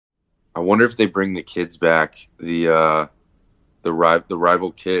I wonder if they bring the kids back, the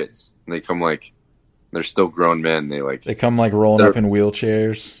rival kids, and they come like they're still grown men. They come like rolling up in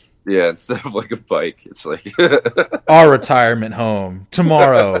wheelchairs. Yeah, instead of like a bike, it's like our retirement home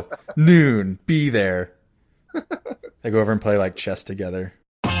tomorrow noon. Be there. They go over and play like chess together.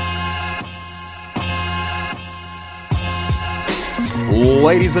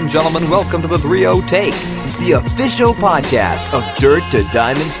 Ladies and gentlemen, welcome to the 3-0 Take, the official podcast of Dirt to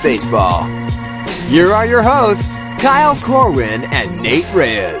Diamonds Baseball. Here are your hosts, Kyle Corwin and Nate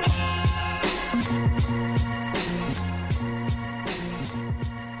Reyes.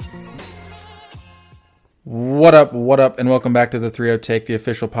 What up, and welcome back to the 3-0 Take, the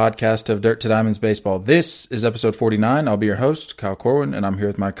official podcast of Dirt to Diamonds Baseball. This is episode 49. I'll be your host, Kyle Corwin, and I'm here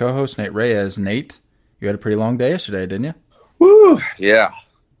with my co-host, Nate Reyes. Nate, you had a pretty long day yesterday, didn't you? Woo, yeah.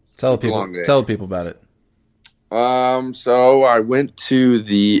 Tell the people about it. So I went to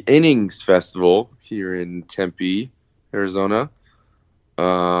the Innings Festival here in Tempe, Arizona.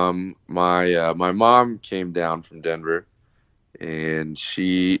 My mom came down from Denver, and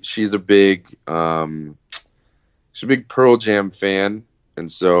she's a big Pearl Jam fan,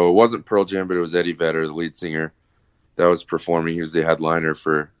 and so it wasn't Pearl Jam, but it was Eddie Vedder, the lead singer, that was performing. He was the headliner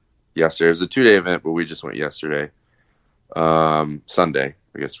for yesterday. It was a 2-day event, but we just went yesterday. Sunday,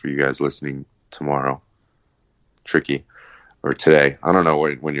 I guess, for you guys listening tomorrow. Tricky. Or today. I don't know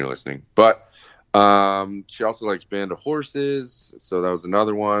when you're listening. But she also likes Band of Horses, so that was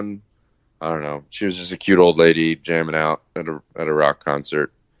another one. I don't know. She was just a cute old lady jamming out at a rock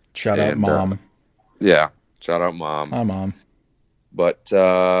concert. Shout out Mom. Yeah. Shout out Mom. Hi, Mom. But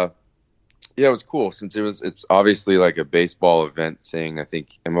yeah, it was cool since it's obviously like a baseball event thing. I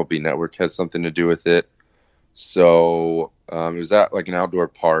think MLB Network has something to do with it. So it was at like an outdoor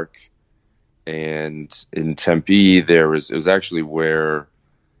park, and in Tempe it was actually where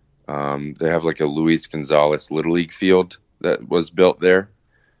they have like a Luis Gonzalez Little League field that was built there.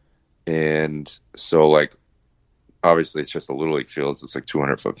 And so like obviously it's just a Little League field, so it's like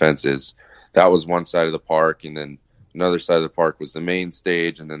 200-foot fences. That was one side of the park, and then another side of the park was the main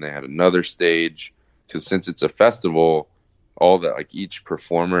stage, and then they had another stage, because since it's a festival, each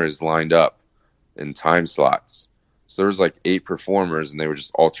performer is lined up in time slots. So there was like 8 performers, and they would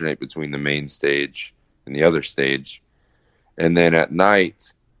just alternate between the main stage and the other stage. And then at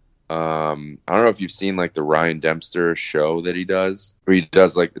night, I don't know if you've seen like the Ryan Dempster show that he does, where he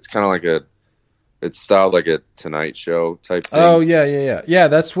does like, it's kind of like it's styled like a Tonight Show type thing. Oh, yeah. Yeah,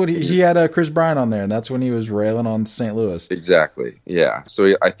 that's what he had Chris Bryant on there, and that's when he was railing on St. Louis. Exactly, yeah.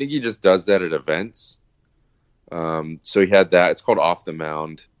 So I think he just does that at events. So he had that. It's called Off the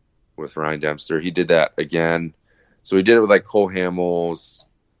Mound with Ryan Dempster. He did that again. So he did it with like Cole Hamels.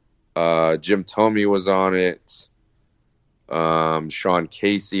 Jim Thome was on it. Sean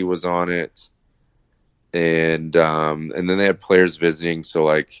Casey was on it. And then they had players visiting. So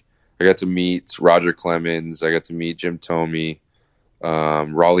like I got to meet Roger Clemens. I got to meet Jim Thome.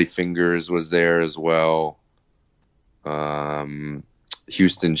 Raleigh Fingers was there as well.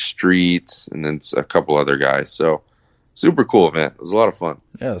 Houston Street, and then a couple other guys. So super cool event. It was a lot of fun.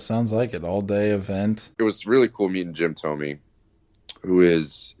 Yeah, sounds like it. All-day event. It was really cool meeting Jim Thome, who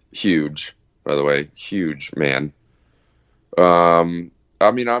is huge, by the way. Huge man.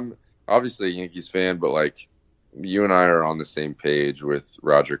 I mean, I'm obviously a Yankees fan, but like you and I are on the same page with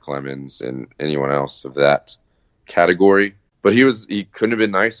Roger Clemens and anyone else of that category. But he couldn't have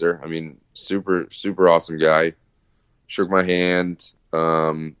been nicer. I mean, super, super awesome guy. Shook my hand.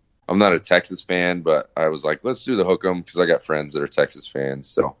 I'm not a Texas fan, but I was like, let's do the Hook'em, because I got friends that are Texas fans.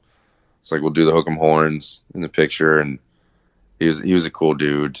 So it's like, we'll do the Hook'em horns in the picture. And he was a cool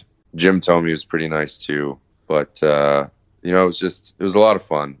dude. Jim Thome was pretty nice too. But, it was a lot of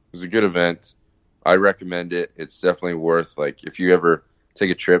fun. It was a good event. I recommend it. It's definitely worth, like, if you ever take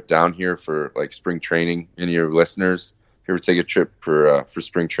a trip down here for like spring training, any of your listeners, if you ever take a trip for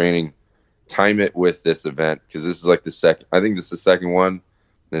spring training, time it with this event, because this is like I think this is the second one,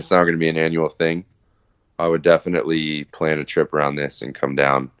 and it's now going to be an annual thing. I would definitely plan a trip around this and come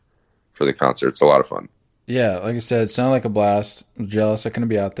down for the concert. It's a lot of fun. Yeah, like I said, it sounded like a blast. I'm jealous I couldn't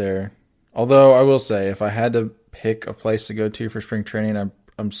be out there. Although I will say, if I had to pick a place to go to for spring training,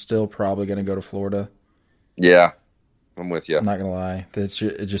 I'm still probably going to go to Florida. Yeah, I'm with you. I'm not going to lie.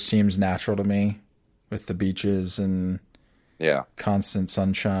 It just seems natural to me with the beaches and constant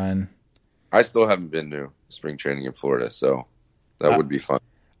sunshine. I still haven't been to spring training in Florida, so that would be fun.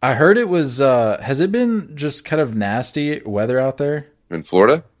 I heard it was, has it been just kind of nasty weather out there? In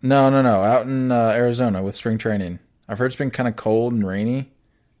Florida? No. Out in Arizona with spring training. I've heard it's been kind of cold and rainy.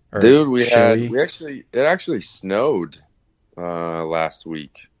 Dude, it actually snowed last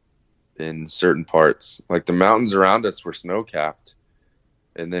week. in certain parts. Like the mountains around us were snow-capped.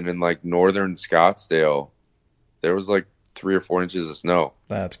 And then in like northern Scottsdale, there was like 3 or 4 inches of snow.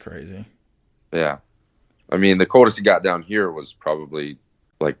 That's crazy. Yeah. I mean, the coldest it got down here was probably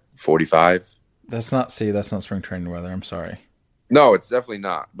like 45. That's not spring training weather. I'm sorry. No, it's definitely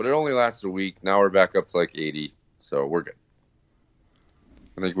not. But it only lasted a week. Now we're back up to like 80. So we're good.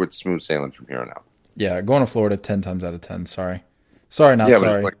 I think we're smooth sailing from here on out. Yeah, going to Florida 10 times out of 10. Sorry. Sorry, not sorry.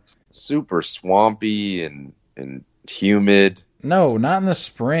 But it's like super swampy and humid. No, not in the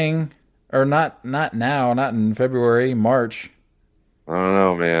spring. Or not now, not in February, March. I don't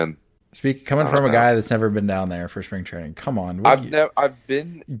know, man. Coming from a guy that's never been down there for spring training. Come on. I've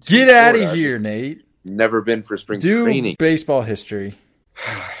been. Get out of here, Nate. Never been for spring training. Baseball history.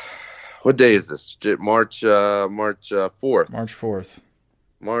 What day is this? March 4th. March 4th.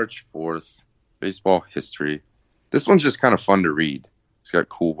 March 4th. Baseball history. This one's just kind of fun to read. It's got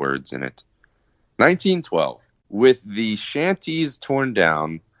cool words in it. 1912. With the shanties torn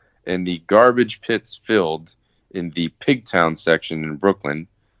down and the garbage pits filled in the Pigtown section in Brooklyn,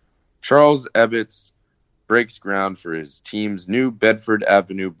 Charles Ebbets breaks ground for his team's new Bedford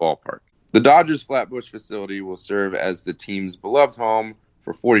Avenue ballpark. The Dodgers Flatbush facility will serve as the team's beloved home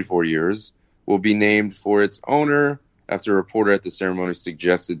for 44 years, will be named for its owner after a reporter at the ceremony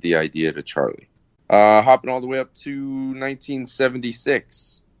suggested the idea to Charlie. Hopping all the way up to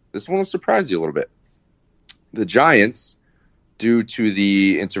 1976. This one will surprise you a little bit. The Giants, due to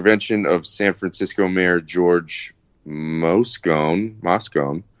the intervention of San Francisco Mayor George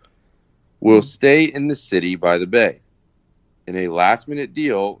Moscone, will stay in the city by the bay. In a last-minute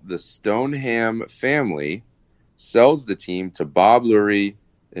deal, the Stoneham family sells the team to Bob Lurie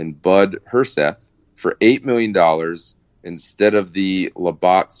and Bud Herseth for $8 million instead of the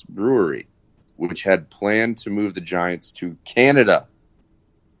Labatt's Brewery, which had planned to move the Giants to Canada.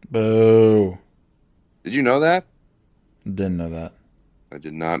 Boo. Did you know that? Didn't know that. I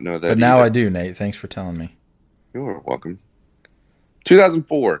did not know that But now I do, Nate. Thanks for telling me. You're welcome.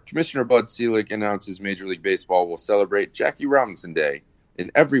 2004, Commissioner Bud Selig announces Major League Baseball will celebrate Jackie Robinson Day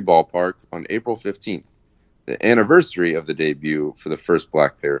in every ballpark on April 15th, the anniversary of the debut for the first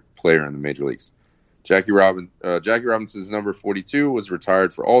black player in the major leagues. Jackie Robinson's number 42 was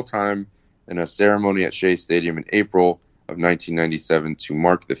retired for all time in a ceremony at Shea Stadium in April of 1997 to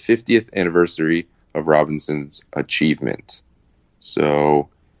mark the 50th anniversary of Robinson's achievement. So,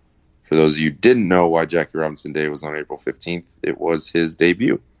 for those of you who didn't know why Jackie Robinson Day was on April 15th, it was his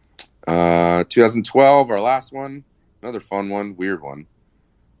debut. 2012, our last one, another fun one, weird one.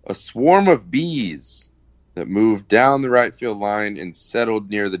 A swarm of bees that moved down the right field line and settled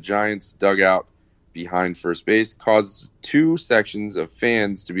near the Giants' dugout behind first base caused 2 sections of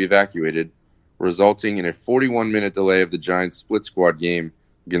fans to be evacuated, resulting in a 41-minute delay of the Giants' split squad game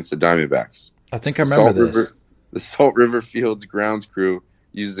against the Diamondbacks. I think I remember this. The Salt River Fields grounds crew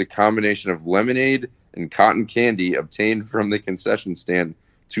uses a combination of lemonade and cotton candy obtained from the concession stand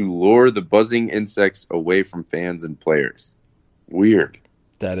to lure the buzzing insects away from fans and players. Weird.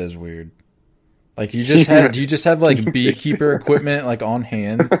 That is weird. Like you just have like beekeeper equipment like on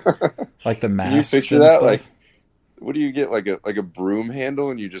hand, like the masks and stuff. Like, what do you get? Like a broom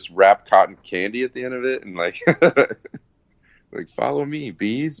handle, and you just wrap cotton candy at the end of it, and like like follow me,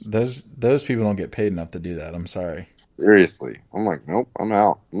 bees. Those people don't get paid enough to do that. I'm sorry. Seriously, I'm like, nope, I'm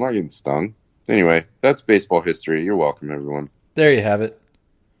out. I'm not getting stung. Anyway, that's baseball history. You're welcome, everyone. There you have it.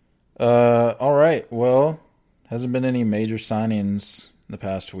 All right. Well, hasn't been any major signings the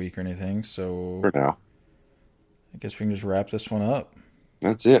past week or anything, so for now I guess we can just wrap this one up.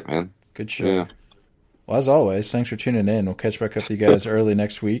 That's it, man. Good show. Yeah. Well, as always, thanks for tuning in. We'll catch back up with you guys early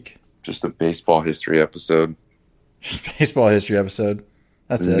next week. Just a baseball history episode. Just baseball history episode.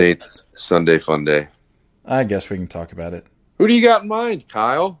 That's it. Nate's Sunday fun day. I guess we can talk about it. Who do you got in mind,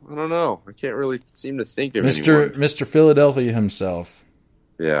 Kyle? I don't know. I can't really seem to think of anyone. Mr. Philadelphia himself.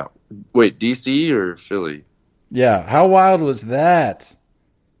 Yeah. Wait, DC or Philly? Yeah. How wild was that?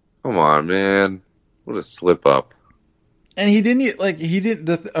 Come on, man. What a slip up. And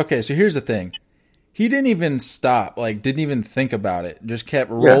okay, so here's the thing. He didn't even stop, didn't even think about it. Just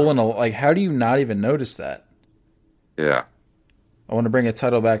kept rolling. Yeah. How do you not even notice that? Yeah. I want to bring a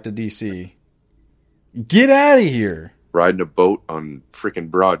title back to DC. Get out of here. Riding a boat on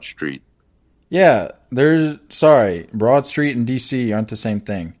freaking Broad Street. Yeah, Broad Street and DC aren't the same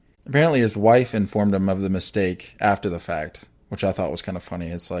thing. Apparently his wife informed him of the mistake after the fact, which I thought was kind of funny.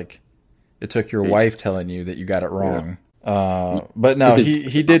 It's like, it took your wife telling you that you got it wrong. Yeah. But no,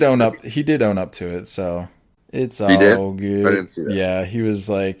 he did own up. He did own up to it, so it's all good. I didn't see that. Yeah, he was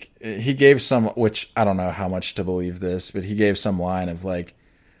like, he gave some, which I don't know how much to believe this, but he gave some line of like,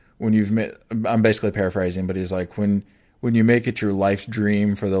 when you've made, I'm basically paraphrasing, but he's like, when you make it your life's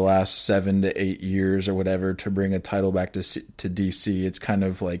dream for the last 7 to 8 years or whatever to bring a title back to DC, it's kind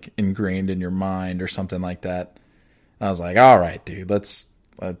of like ingrained in your mind or something like that. And I was like, all right, dude, let's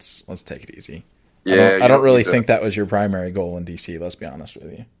take it easy. Yeah, I don't really think that was your primary goal in DC. Let's be honest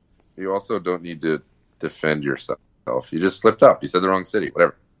with you. You also don't need to defend yourself. You just slipped up. You said the wrong city.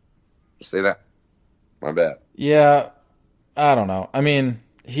 Whatever. Just say that. My bad. Yeah, I don't know. I mean,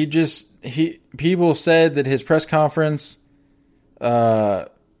 people said that his press conference, they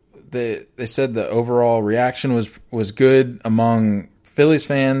said the overall reaction was good among Phillies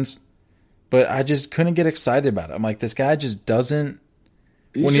fans, but I just couldn't get excited about it. I'm like, this guy just doesn't.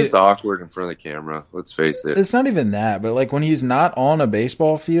 He's just awkward in front of the camera. Let's face it. It's not even that, but like when he's not on a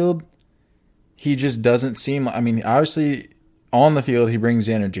baseball field, he just doesn't seem. I mean, obviously on the field he brings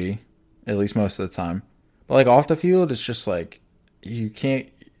the energy, at least most of the time. But like off the field, it's just like you can't.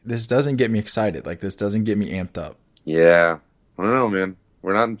 This doesn't get me excited. Like this doesn't get me amped up. Yeah, I don't know, man.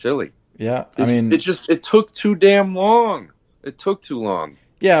 We're not in Philly. Yeah, I mean, it took too damn long. It took too long.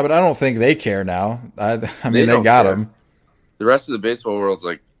 Yeah, but I don't think they care now. I mean, they got him. The rest of the baseball world's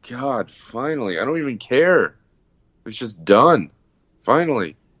like, God, finally. I don't even care. It's just done.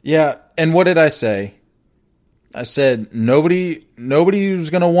 Finally. Yeah, and what did I say? I said nobody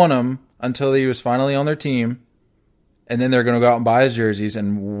was going to want him until he was finally on their team, and then they're going to go out and buy his jerseys,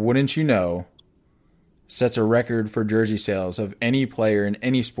 and wouldn't you know, sets a record for jersey sales of any player in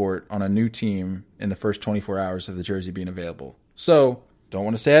any sport on a new team in the first 24 hours of the jersey being available. So, don't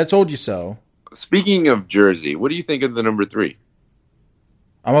want to say I told you so. Speaking of jersey, what do you think of the number 3?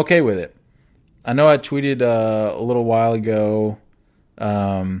 I'm okay with it. I know I tweeted a little while ago,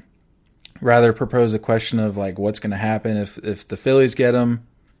 rather propose a question of like what's going to happen if the Phillies get him.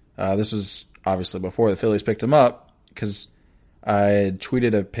 This was obviously before the Phillies picked him up because I had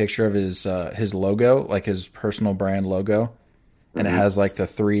tweeted a picture of his logo, like his personal brand logo, and it has like the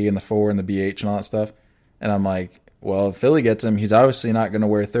 3 and the 4 and the BH and all that stuff. And I'm like, well, if Philly gets him, he's obviously not going to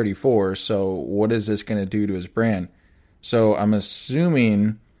wear 34, so what is this going to do to his brand? So I'm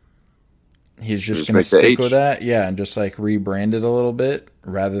assuming he's just going to stick with that, yeah, and just like rebrand it a little bit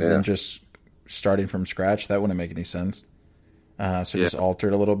rather than just starting from scratch. That wouldn't make any sense. Just alter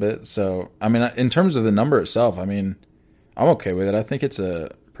it a little bit. So, I mean, in terms of the number itself, I mean, I'm okay with it. I think it's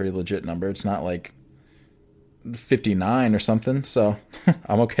a pretty legit number. It's not like 59 or something, so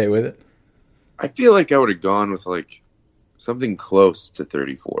I'm okay with it. I feel like I would have gone with like something close to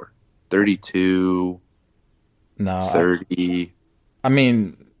 34. 32. No. 30. I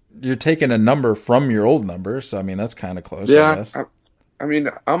mean, you're taking a number from your old number, so I mean that's kind of close. I guess. I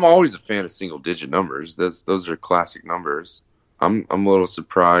mean, I'm always a fan of single digit numbers. Those are classic numbers. I'm a little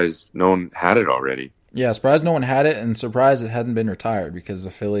surprised no one had it already. Yeah, surprised no one had it, and surprised it hadn't been retired because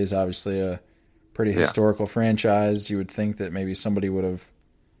the Phillies obviously a pretty historical franchise. You would think that maybe somebody would have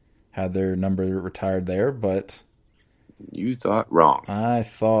had their number retired there, but you thought wrong. I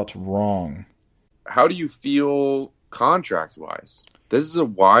thought wrong. How do you feel contract-wise? This is a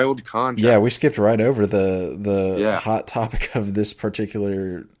wild contract. Yeah, we skipped right over the hot topic of this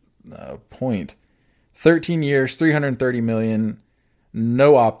particular point. 13 years, $330 million,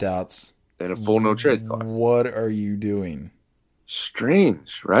 no opt-outs. And a full no-trade clause. What are you doing?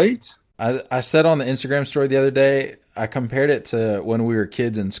 Strange, right? I said on the Instagram story the other day, I compared it to when we were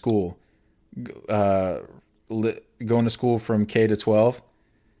kids in school, going to school from K to 12.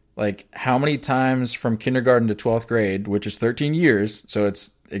 Like, how many times from kindergarten to 12th grade, which is 13 years, so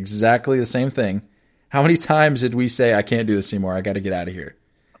it's exactly the same thing, how many times did we say, I can't do this anymore, I got to get out of here?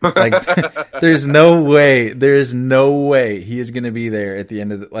 Like, there's no way he is going to be there at the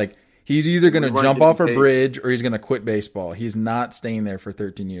end of the, like, he's either going to jump off a bridge or he's going to quit baseball. He's not staying there for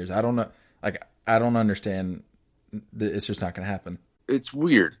 13 years. I don't know. Like, I don't understand. It's just not going to happen. It's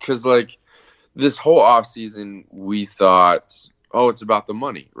weird because, like, this whole offseason, we thought, oh, it's about the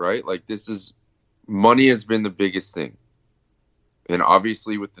money, right? Like, money has been the biggest thing. And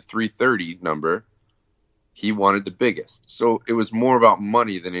obviously with the 330 number, he wanted the biggest. So it was more about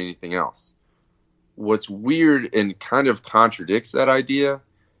money than anything else. What's weird and kind of contradicts that idea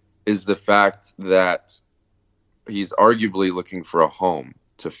is the fact that he's arguably looking for a home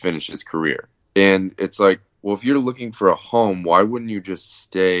to finish his career. And it's like, well, if you're looking for a home, why wouldn't you just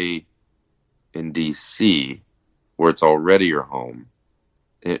stay in DC where it's already your home?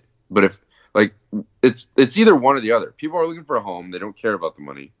 But if, like, it's either one or the other. People are looking for a home. They don't care about the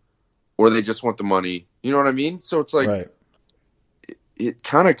money, or they just want the money. You know what I mean? So it's like, right. It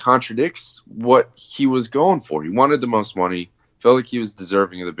kind of contradicts what he was going for. He wanted the most money, felt like he was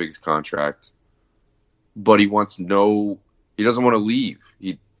deserving of the biggest contract, but he doesn't want to leave.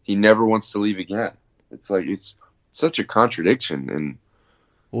 he never wants to leave again. It's like it's such a contradiction. And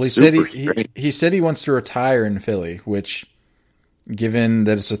well, he said he wants to retire in Philly, which, given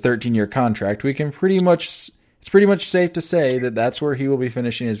that it's a 13-year contract, we can it's pretty much safe to say that that's where he will be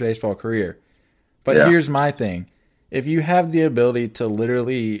finishing his baseball career. But here's my thing: if you have the ability to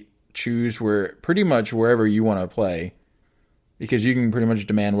literally choose pretty much wherever you want to play, because you can pretty much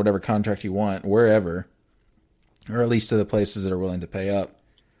demand whatever contract you want wherever, or at least to the places that are willing to pay up,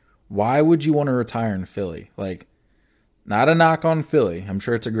 why would you want to retire in Philly? Like, not a knock on Philly. I'm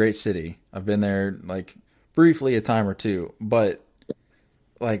sure it's a great city. I've been there like briefly a time or two, but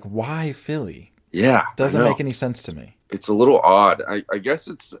like, why Philly? Yeah. Doesn't make any sense to me. It's a little odd. I guess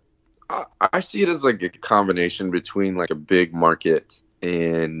I see it as like a combination between like a big market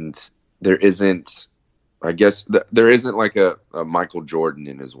and there isn't like a Michael Jordan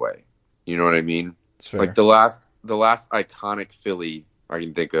in his way. You know what I mean? Like the last iconic Philly I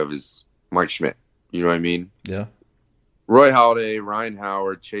can think of is Mike Schmidt. You know what I mean? Yeah. Roy Halladay, Ryan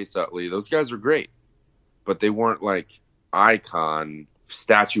Howard, Chase Utley, those guys were great, but they weren't like icon,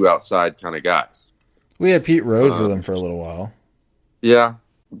 statue outside kind of guys. We had Pete Rose with them for a little while. Yeah,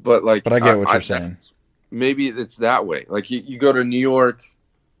 but I get what you're saying. Maybe it's that way. Like you go to New York,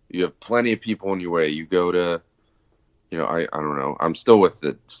 you have plenty of people in your way. You go to, I don't know. I'm still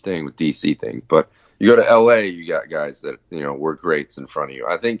staying with DC thing, but you go to LA, you got guys that, were greats in front of you.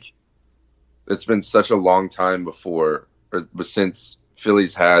 I think it's been such a long time since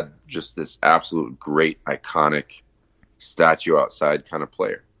Philly's had just this absolute great, iconic statue outside kind of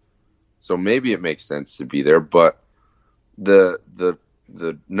player. So maybe it makes sense to be there, but the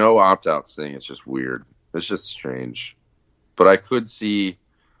no opt-outs thing is just weird. It's just strange. But I could see,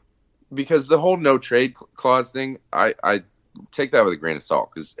 because the whole no trade clause thing, I take that with a grain of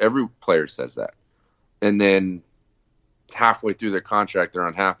salt, because every player says that. And then halfway through their contract, they're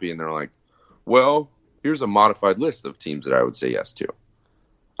unhappy, and they're like, well, here's a modified list of teams that I would say yes to.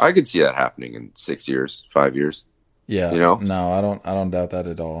 I could see that happening in 6 years, 5 years. Yeah. No, I don't doubt that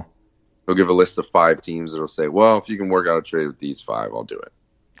at all. They'll give a list of 5 teams that'll say, well, if you can work out a trade with these 5, I'll do it.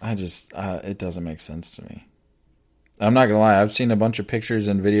 It doesn't make sense to me. I'm not going to lie. I've seen a bunch of pictures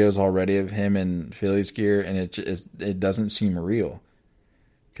and videos already of him in Phillies gear, and it doesn't seem real.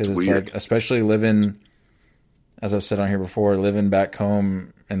 Because it's weird. Like, especially living, as I've said on here before, living back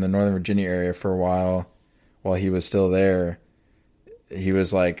home in the Northern Virginia area for a while he was still there, he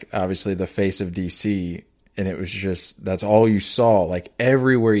was like obviously the face of DC, and it was just, that's all you saw, like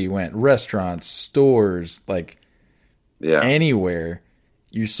everywhere you went, restaurants, stores, like anywhere,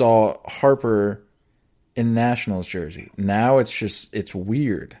 you saw Harper in Nationals jersey. Now it's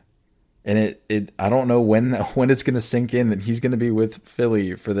weird. And I don't know when it's going to sink in that he's going to be with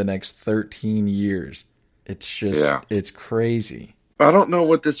Philly for the next 13 years. It's just, it's crazy. I don't know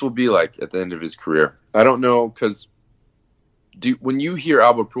what this will be like at the end of his career. I don't know, because when you hear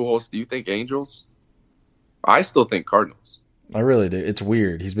Albert Pujols, do you think Angels? I still think Cardinals. I really do. It's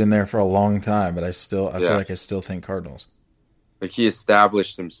weird. He's been there for a long time, but I feel like I still think Cardinals. Like, he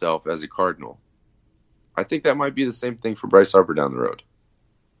established himself as a Cardinal. I think that might be the same thing for Bryce Harper down the road.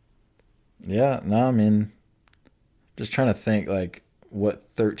 Yeah, no, I mean, just trying to think like what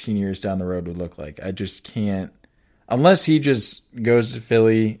 13 years down the road would look like. I just can't, unless he just goes to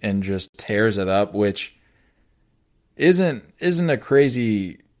Philly and just tears it up, which isn't a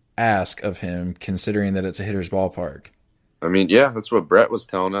crazy ask of him considering that it's a hitter's ballpark. I mean, yeah, that's what Brett was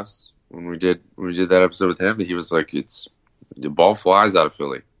telling us when we did that episode with him. He was like, the ball flies out of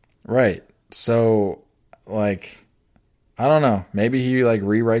Philly. Right. So, like, I don't know. Maybe he like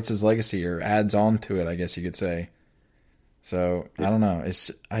rewrites his legacy or adds on to it, I guess you could say. So I don't know.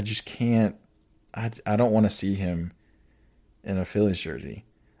 I just can't. I don't want to see him in a Phillies jersey.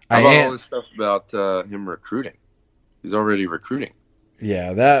 How about all this stuff about him recruiting? He's already recruiting.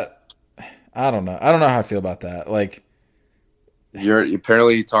 Yeah, that I don't know. I don't know how I feel about that. Like,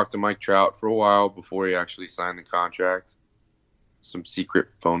 apparently he talked to Mike Trout for a while before he actually signed the contract. Some secret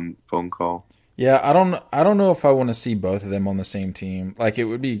phone call. Yeah, I don't know if I want to see both of them on the same team. Like, it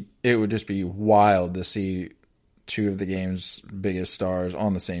would just be wild to see two of the game's biggest stars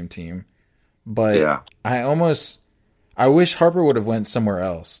on the same team. But yeah. I wish Harper would have went somewhere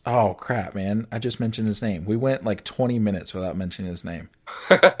else. Oh crap, man. I just mentioned his name. We went like 20 minutes without mentioning his name.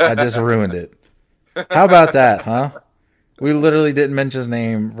 I just ruined it. How about that, huh? We literally didn't mention his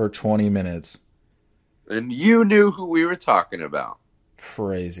name for 20 minutes. And you knew who we were talking about.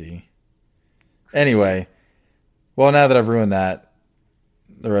 Crazy. Anyway, well, now that I've ruined that,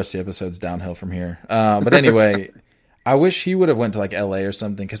 the rest of the episode's downhill from here. But anyway, I wish he would have went to like LA or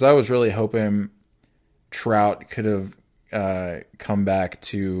something, because I was really hoping Trout could have come back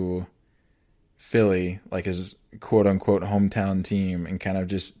to Philly, like his quote unquote hometown team, and kind of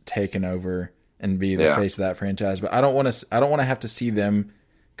just taken over and be the face of that franchise. But I don't want to have to see them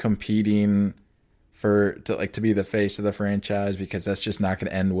competing to be the face of the franchise, because that's just not going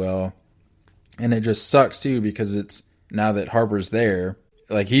to end well. And it just sucks too, because it's now that Harper's there,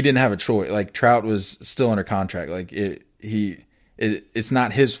 like he didn't have a choice. Like Trout was still under contract. Like it's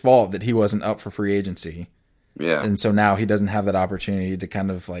not his fault that he wasn't up for free agency. Yeah. And so now he doesn't have that opportunity to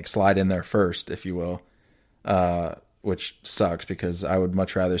kind of like slide in there first, if you will. Which sucks, because I would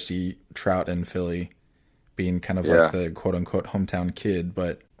much rather see Trout in Philly being kind of like the quote unquote hometown kid,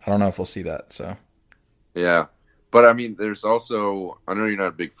 but I don't know if we'll see that. So, yeah. But I mean, there's also, I know you're not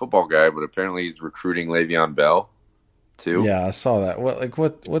a big football guy, but apparently he's recruiting Le'Veon Bell too. Yeah, I saw that.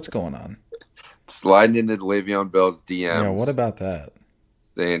 What's going on? Sliding into Le'Veon Bell's DMs. Yeah, what about that?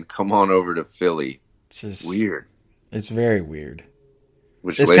 Saying, come on over to Philly. Just weird. It's very weird.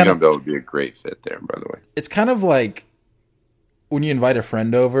 Which Le'Veon Bell would be a great fit there, by the way. It's kind of like when you invite a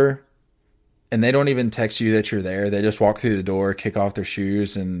friend over and they don't even text you that you're there. They just walk through the door, kick off their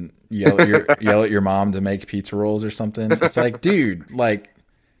shoes, and yell at your mom to make pizza rolls or something. It's like, dude, like,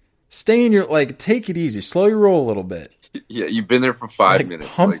 stay in your, like, take it easy. Slow your roll a little bit. Yeah, you've been there for 5 minutes.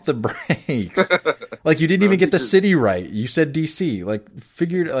 Pump the brakes. Like, you didn't even get the city right. You said DC.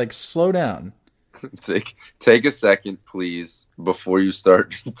 Like, slow down. Take a second, please, before you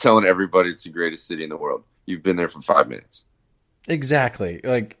start telling everybody it's the greatest city in the world. You've been there for 5 minutes. Exactly.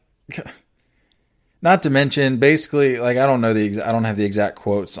 Like, not to mention, basically, like, I don't have the exact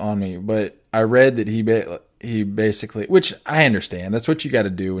quotes on me, but I read that he basically, which I understand, that's what you got to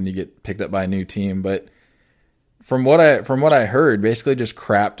do when you get picked up by a new team. But from what I heard, basically just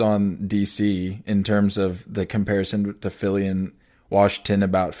crapped on DC in terms of the comparison to Philly and Washington,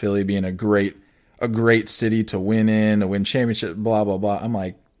 about Philly being a great city to win championship, blah, blah, blah. I'm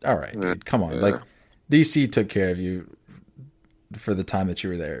like, all right, dude, come on. Like, DC took care of you for the time that you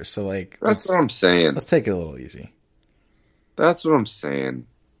were there. So, like, that's what I'm saying. Let's take it a little easy. That's what I'm saying.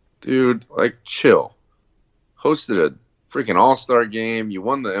 Dude, like, chill. Hosted a freaking all-star game. You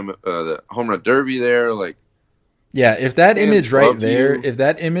won the home run derby there. Like, yeah, if that image right there, if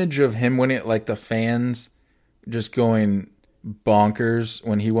that image of him winning, like the fans just going bonkers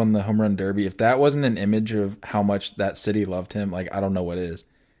when he won the home run derby, if that wasn't an image of how much that city loved him, like, I don't know what is.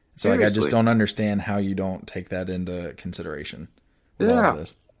 So, like, I just don't understand how you don't take that into consideration with all of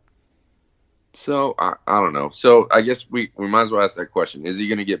this. So, I don't know. So, I guess we might as well ask that question. Is he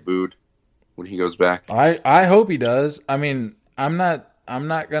going to get booed when he goes back? I hope he does. I mean, I'm not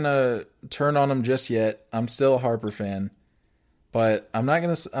going to turn on him just yet. I'm still a Harper fan. But I'm not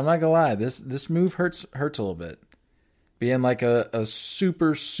going to lie. This move hurts a little bit. Being like a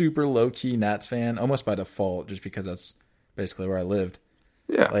super, super low-key Nats fan, almost by default, just because that's basically where I lived.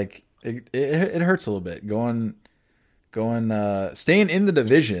 Yeah. Like, it hurts a little bit staying in the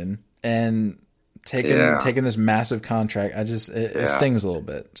division and taking this massive contract. It stings a little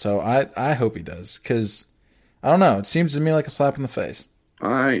bit. So I hope he does, because I don't know. It seems to me like a slap in the face.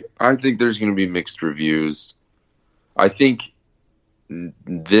 I think there's going to be mixed reviews. I think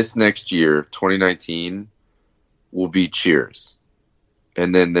this next year, 2019, will be cheers.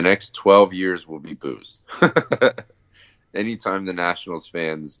 And then the next 12 years will be boos. Anytime the Nationals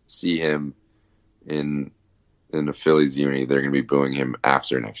fans see him in the Phillies uni, they're going to be booing him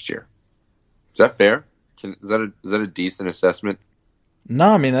after next year. Is that fair? Is that a decent assessment?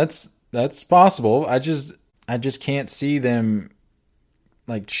 No, I mean, that's possible. I just can't see them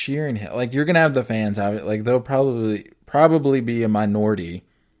like cheering him. Like, you're going to have the fans out. Like, they'll probably be a minority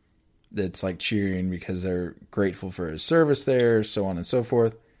that's like cheering because they're grateful for his service there, so on and so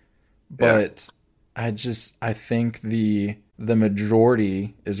forth. But I think the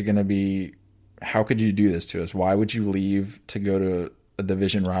majority is going to be, how could you do this to us? Why would you leave to go to a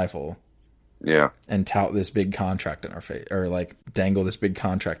division rival? Yeah. And tout this big contract in our face, or like dangle this big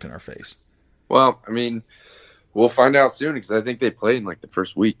contract in our face. Well, I mean, we'll find out soon, because I think they play in like the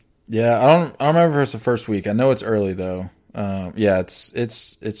first week. Yeah, I don't remember if it's the first week. I know it's early though. Yeah,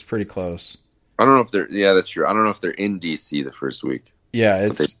 it's pretty close. I don't know if that's true. I don't know if they're in DC the first week. Yeah,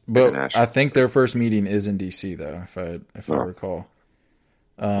 but I think their first meeting is in DC though, if I recall.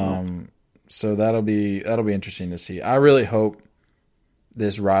 So that'll be interesting to see. I really hope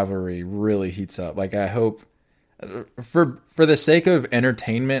this rivalry really heats up. Like, I hope, for the sake of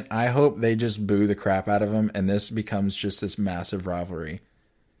entertainment, I hope they just boo the crap out of him and this becomes just this massive rivalry.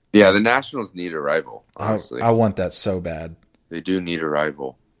 Yeah, the Nationals need a rival, honestly. I want that so bad. They do need a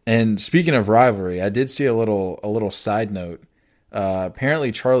rival. And speaking of rivalry, I did see a little side note.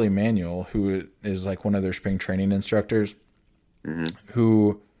 apparently Charlie Manuel, who is like one of their spring training instructors,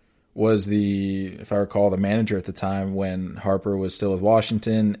 who was if I recall, the manager at the time when Harper was still with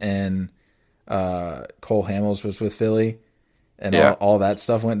Washington and Cole Hamels was with Philly, and all that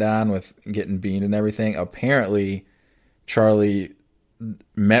stuff went down with getting beaned and everything. Apparently, Charlie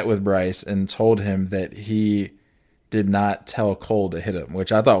met with Bryce and told him that he did not tell Cole to hit him,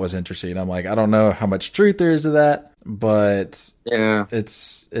 which I thought was interesting. I'm like, I don't know how much truth there is to that, but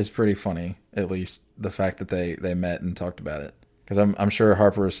it's pretty funny, at least the fact that they met and talked about it. Because I'm sure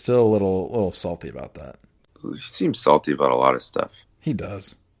Harper is still a little salty about that. He seems salty about a lot of stuff. He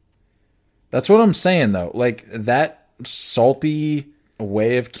does. That's what I'm saying, though. Like, that salty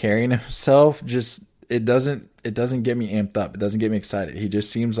way of carrying himself, just it doesn't get me amped up. It doesn't get me excited. He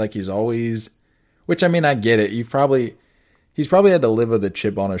just seems like he's always, which I mean, I get it. He's probably had to live with a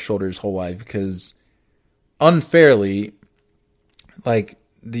chip on his shoulder his whole life because unfairly, like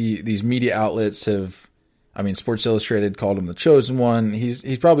these media outlets have. I mean, Sports Illustrated called him the chosen one.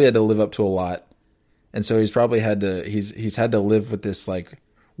 He's probably had to live up to a lot, and so he's probably had to he's had to live with this like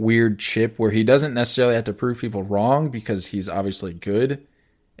weird chip where he doesn't necessarily have to prove people wrong because he's obviously good,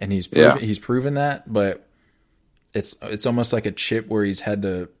 and he's proven that. But it's almost like a chip where he's had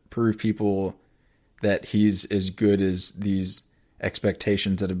to prove people that he's as good as these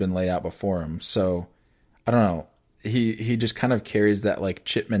expectations that have been laid out before him. So I don't know. He just kind of carries that like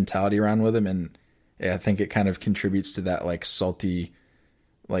chip mentality around with him, and I think it kind of contributes to that like salty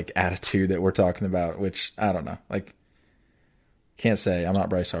like attitude that we're talking about, which I don't know. Like, can't say. I'm not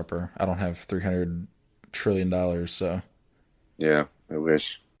Bryce Harper. I don't have $300 trillion, so. Yeah, I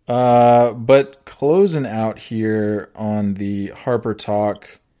wish. But closing out here on the Harper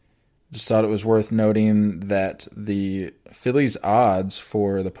talk, just thought it was worth noting that the Phillies odds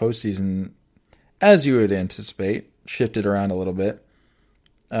for the postseason, as you would anticipate, shifted around a little bit.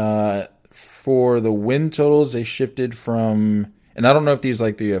 For the win totals, they shifted from, and I don't know if these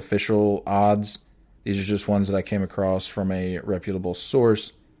like the official odds. These are just ones that I came across from a reputable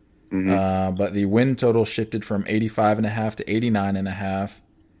source. But the win total shifted from 85.5 to 89.5.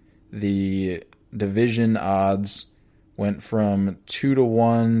 The division odds went from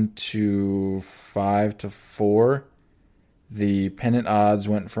 2-1 to 5-4. The pennant odds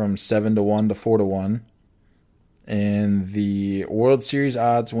went from 7-1 to 4-1. And the World Series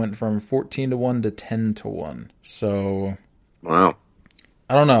odds went from 14-1 to 10-1. So, wow.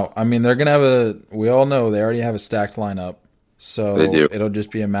 I don't know. I mean, they're going to have we all know they already have a stacked lineup. So it'll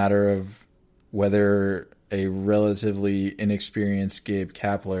just be a matter of whether a relatively inexperienced Gabe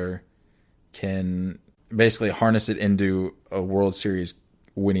Kapler can basically harness it into a World Series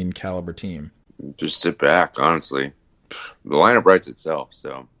winning caliber team. Just sit back, honestly. The lineup writes itself,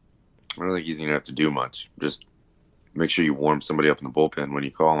 so I don't think he's going to have to do much. Just make sure you warm somebody up in the bullpen when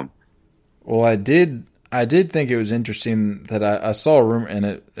you call him. Well, I did think it was interesting that I saw a rumor, and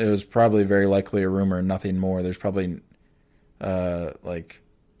it was probably very likely a rumor and nothing more. There's probably like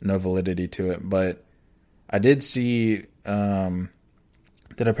no validity to it, but I did see that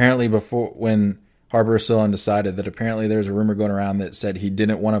apparently before, when Harper was still undecided, that apparently there's a rumor going around that said he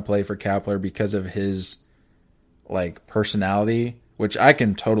didn't want to play for Kapler because of his like personality, which I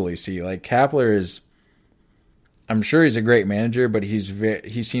can totally see. Like Kapler is, I'm sure he's a great manager, but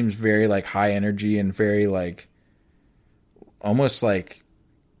he seems very like high energy and very like almost like,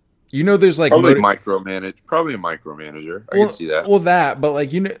 you know, there's like probably a micromanager. I can see that. Well, that, but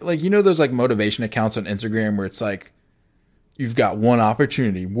like you know those like motivation accounts on Instagram where it's like, you've got one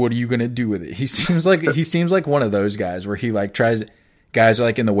opportunity. What are you gonna do with it? He seems like one of those guys where he like tries. Guys are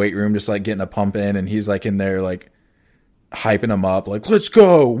like in the weight room just like getting a pump in, and he's like in there like hyping them up, like let's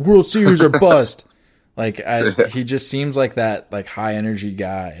go, World Series or bust. Like he just seems like that like high energy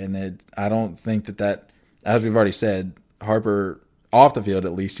guy, and I don't think that, as we've already said, Harper off the field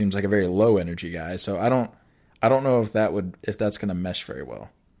at least seems like a very low energy guy. So I don't know if that's going to mesh very well.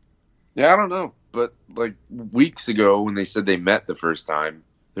 Yeah, I don't know, but like weeks ago when they said they met the first time,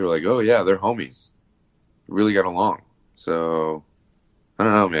 they were like, oh yeah, they're homies, really got along. So I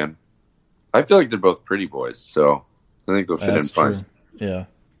don't know, man. I feel like they're both pretty boys, so I think they'll fit in fine. Yeah.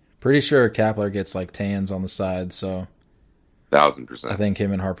 Pretty sure Kapler gets like tans on the side, so 1,000%. I think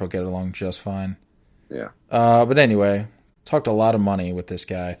him and Harper will get along just fine. Yeah. But anyway, talked a lot of money with this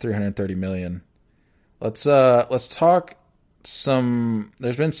guy, $330 million. Let's talk some.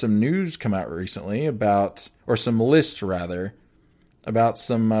 There's been some news come out recently about, or some lists rather, about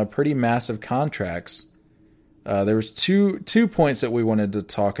some pretty massive contracts. There was two points that we wanted to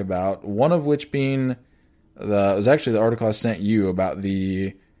talk about. One of which being it was actually the article I sent you about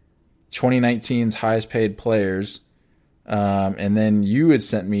the 2019's highest paid players. And then you had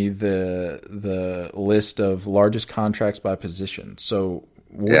sent me the list of largest contracts by position. So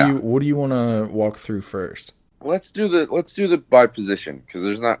what do you want to walk through first? Let's do the by position, because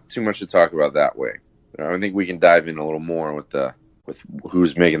there's not too much to talk about that way. I think we can dive in a little more with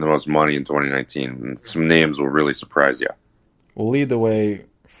who's making the most money in 2019. And some names will really surprise you. We'll lead the way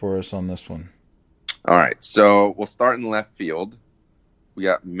for us on this one. All right, so we'll start in left field. We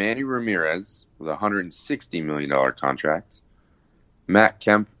got Manny Ramirez with a $160 million contract. Matt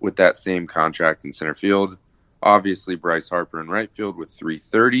Kemp with that same contract in center field. Obviously, Bryce Harper in right field with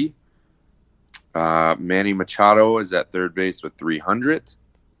 $330. Manny Machado is at third base with $300.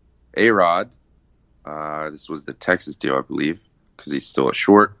 A-Rod, this was the Texas deal, I believe, because he's still a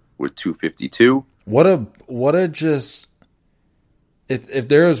short, with $252. What a just... If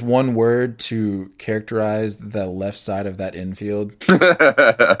there is one word to characterize the left side of that infield,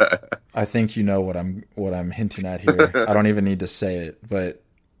 I think you know what I'm hinting at here. I don't even need to say it, but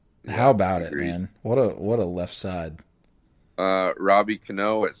how about it, man? What a left side. Robbie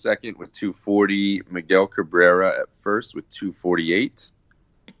Cano at second with $240. Miguel Cabrera at first with $248.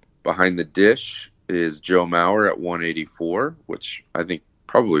 Behind the dish is Joe Mauer at $184, which I think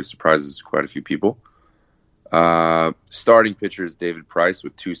probably surprises quite a few people. Starting pitcher is David Price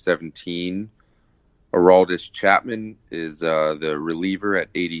with $217. Aroldis Chapman is the reliever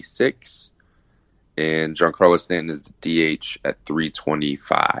at $86. And Giancarlo Stanton is the DH at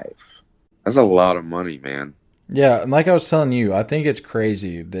 $325. That's a lot of money, man. Yeah, and like I was telling you, I think it's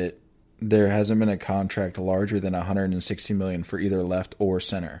crazy that there hasn't been a contract larger than $160 million for either left or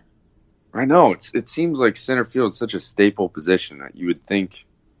center. I know. It seems like center field is such a staple position that you would think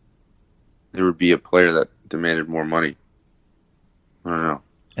there would be a player that demanded more money. I don't know.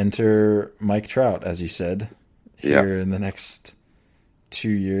 Enter Mike Trout, as you said, here in the next 2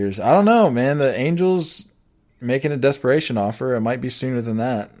 years. I don't know, man. The Angels making a desperation offer. It might be sooner than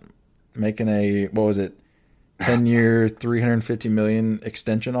that. Making a, 10-year, $350 million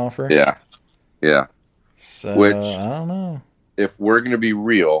extension offer? Yeah. So, which, I don't know. If we're going to be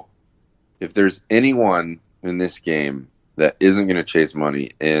real, if there's anyone in this game that isn't going to chase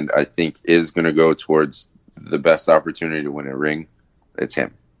money and I think is going to go towards the best opportunity to win a ring, it's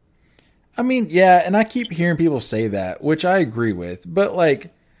him. I mean, yeah, and I keep hearing people say that, which I agree with. But,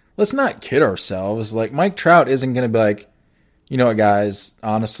 let's not kid ourselves. Mike Trout isn't going to be like, you know what, guys,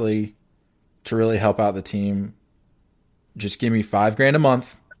 honestly, to really help out the team, just give me $5,000 a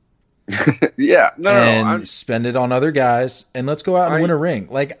month. And spend it on other guys, and let's go out and win a ring.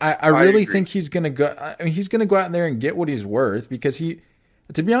 I really think he's going to go. I mean, he's going to go out there and get what he's worth, because he.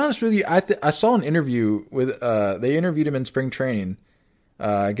 To be honest with you, I saw an interview with. They interviewed him in spring training.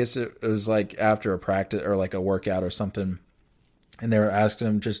 I guess it was after a practice or a workout or something, and they were asking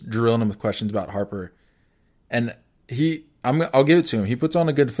him, just drilling him with questions about Harper, and I'll give it to him. He puts on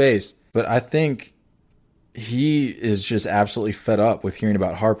a good face, but I think he is just absolutely fed up with hearing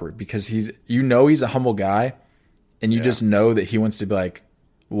about Harper, because he's a humble guy, and you just know that he wants to be like,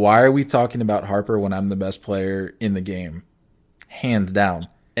 why are we talking about Harper when I'm the best player in the game? Hands down.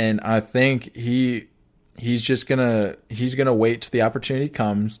 And I think he's gonna wait till the opportunity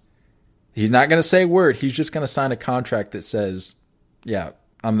comes. He's not gonna say a word. He's just gonna sign a contract that says, yeah,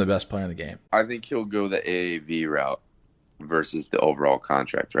 I'm the best player in the game. I think he'll go the AAV route versus the overall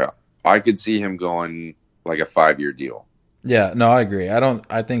contract route. I could see him going a 5-year deal. Yeah, no, I agree.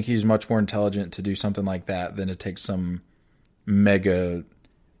 I think he's much more intelligent to do something like that than to take some mega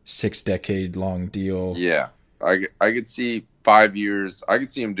 6-decade-long deal. Yeah, I could see 5 years. I could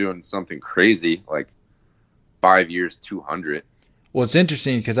see him doing something crazy, 5 years, 200. Well, it's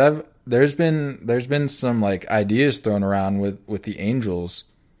interesting because there's been some ideas thrown around with the Angels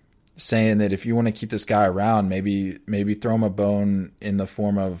saying that if you want to keep this guy around, maybe throw him a bone in the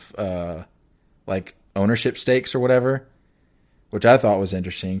form of ownership stakes or whatever, which I thought was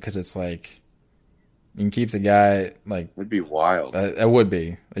interesting, because it's you can keep the guy It'd be wild. It would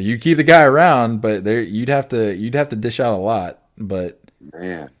be. You keep the guy around, but you'd have to dish out a lot. But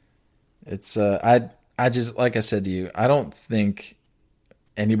man, it's I just, like I said to you, I don't think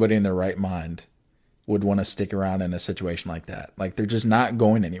anybody in their right mind would want to stick around in a situation like that. They're just not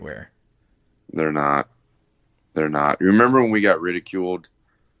going anywhere. They're not. Remember when we got ridiculed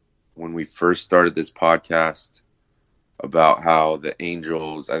when we first started this podcast about how the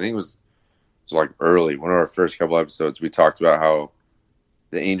Angels, I think it was early, one of our first couple episodes, we talked about how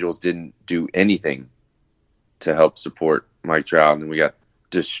the Angels didn't do anything to help support Mike Trout, and then we got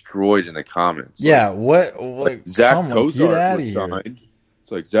destroyed in the comments. Yeah, what? Zach Cozart was signed.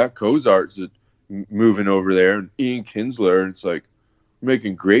 It's Zach Cozart's moving over there, and Ian Kinsler, and it's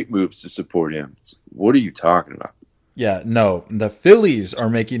making great moves to support him. What are you talking about? Yeah, no, the Phillies are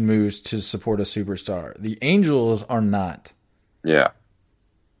making moves to support a superstar. The Angels are not. Yeah.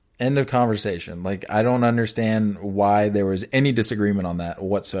 End of conversation. Like, I don't understand why there was any disagreement on that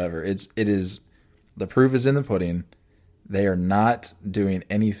whatsoever. It is the proof is in the pudding. They are not doing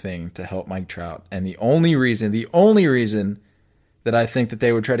anything to help Mike Trout. And the only reason that I think that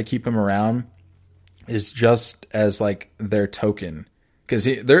they would try to keep him around is just as like their token. Because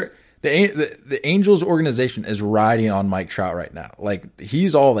the Angels organization is riding on Mike Trout right now. Like,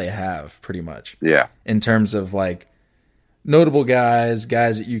 he's all they have pretty much. Yeah. In terms of like notable guys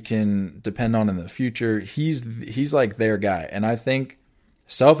that you can depend on in the future. He's like their guy. And I think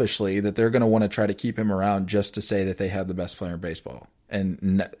selfishly that they're going to want to try to keep him around just to say that they have the best player in baseball and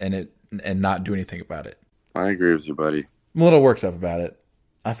not do anything about it. I agree with you, buddy. I'm a little worked up about it.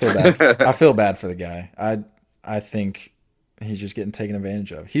 I feel bad. I feel bad for the guy. I think he's just getting taken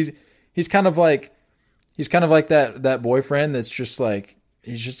advantage of. He's kind of like that boyfriend that's just like,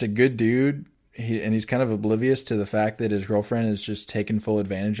 he's just a good dude. And he's kind of oblivious to the fact that his girlfriend is just taking full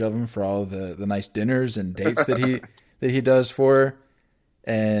advantage of him for all the nice dinners and dates that he does for her.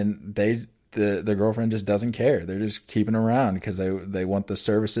 And the girlfriend just doesn't care. They're just keeping him around because they want the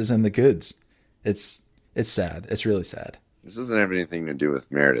services and the goods. It's sad. It's really sad. This doesn't have anything to do with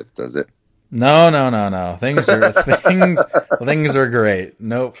Meredith, does it? No. Things are great.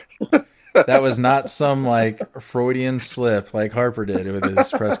 Nope. That was not some like Freudian slip like Harper did with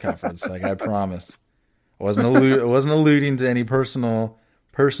his press conference. Like, I promise, I wasn't alluding to any personal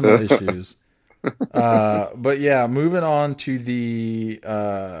issues. But yeah, moving on to the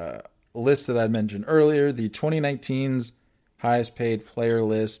list that I mentioned earlier, the 2019's highest paid player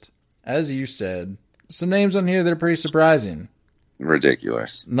list. As you said, some names on here that are pretty surprising.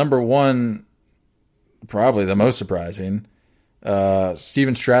 Ridiculous. Number one, probably the most surprising.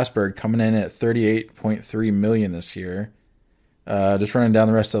 Steven Strasburg coming in at $38.3 million this year. Just running down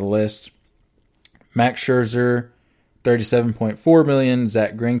the rest of the list. Max Scherzer, $37.4 million.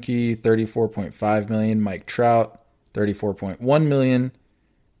 Zach Greinke, $34.5 million. Mike Trout, $34.1 million.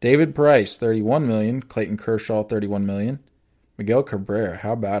 David Bryce, $31 million. Clayton Kershaw, $31 million. Miguel Cabrera,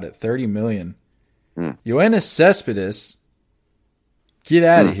 how about it? $30 million. Yoenis Cespedes, get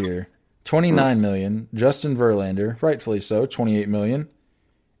out of here. $29 million. Justin Verlander, rightfully so, $28 million.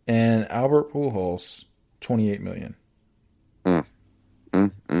 And Albert Pujols, $28 million.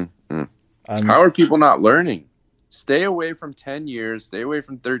 How are people not learning? Stay away from 10 years. Stay away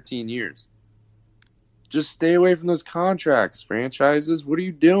from 13 years. Just stay away from those contracts, franchises. What are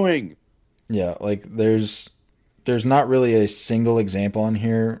you doing? Yeah, like there's not really a single example on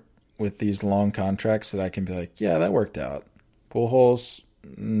here with these long contracts that I can be like, yeah, that worked out. Pujols,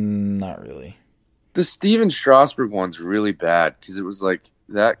 not really. The Steven Strasburg one's really bad because it was like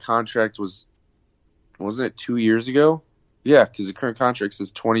that contract wasn't it 2 years ago? Yeah, because the current contract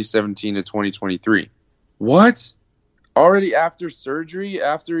says 2017 to 2023. What? Already after surgery,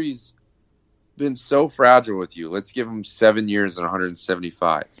 after he's been so fragile with you, let's give him 7 years and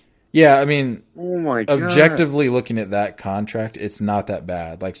 175. Yeah, I mean, oh my God. Objectively looking at that contract, it's not that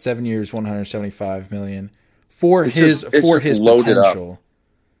bad. Like 7 years, $175 million for his potential. Up.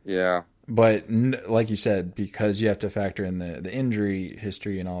 Yeah, but like you said, because you have to factor in the injury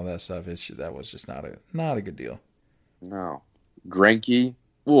history and all that stuff, that was just not a good deal. No, Greinke,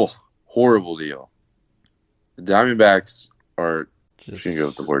 horrible deal. The Diamondbacks are just gonna go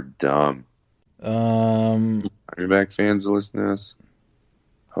with the word dumb. Diamondback fans that listen to us.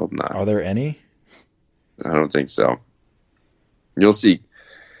 Hope not. Are there any? I don't think so. You'll see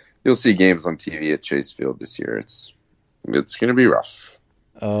games on TV at Chase Field this year. It's going to be rough.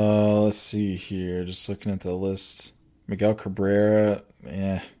 Let's see here. Just looking at the list. Miguel Cabrera,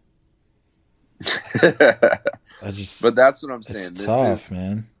 yeah. But that's what I'm saying. It's tough,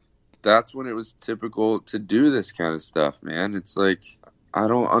 man. That's when it was typical to do this kind of stuff, man. It's like, I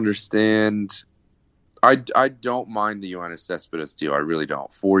don't understand. I don't mind the Yoenis Cespedes deal. I really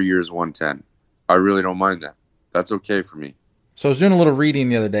don't. 4 years, 110. I really don't mind that. That's okay for me. So I was doing a little reading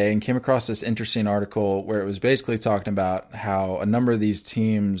the other day and came across this interesting article where it was basically talking about how a number of these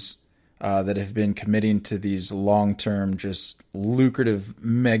teams that have been committing to these long-term, just lucrative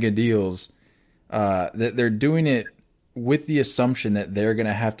mega deals, that they're doing it with the assumption that they're going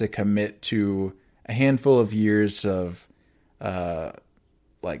to have to commit to a handful of years of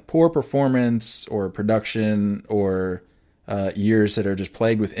like poor performance or production or years that are just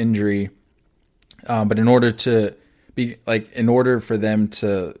plagued with injury. But in order for them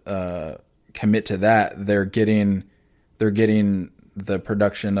to commit to that, they're getting the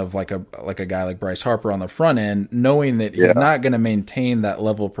production of like a guy like Bryce Harper on the front end, knowing that he's not going to maintain that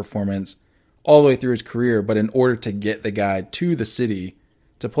level of performance all the way through his career. But in order to get the guy to the city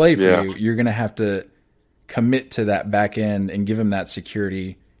to play for you, you're going to have to commit to that back end and give him that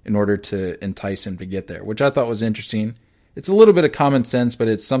security in order to entice him to get there, which I thought was interesting. It's a little bit of common sense, but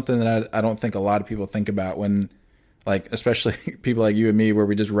it's something that I don't think a lot of people think about when, like, especially people like you and me, where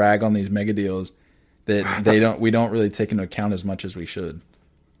we just rag on these mega deals that we don't really take into account as much as we should.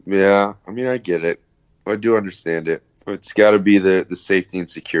 Yeah, I mean, I get it. I do understand it. It's got to be the safety and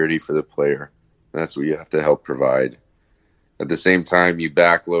security for the player. That's what you have to help provide. At the same time, you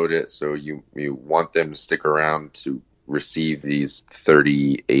backload it, so you want them to stick around to receive these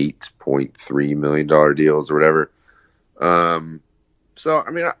 $38.3 million deals or whatever. So,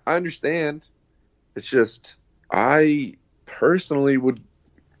 I mean, I understand. It's just, I personally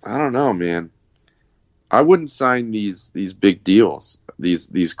I don't know, man. I wouldn't sign these big deals,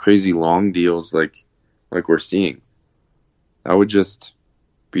 these crazy long deals like we're seeing. I would just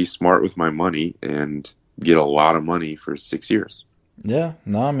be smart with my money and get a lot of money for 6 years. Yeah,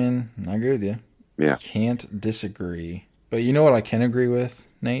 no, I mean, I agree with you. Yeah. Can't disagree. But you know what I can agree with,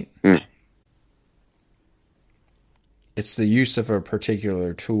 Nate? It's the use of a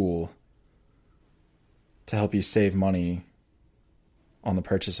particular tool to help you save money on the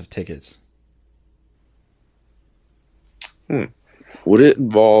purchase of tickets. Would it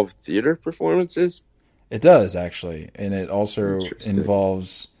involve theater performances? It does, actually. And it also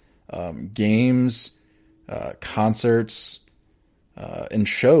involves games, concerts, and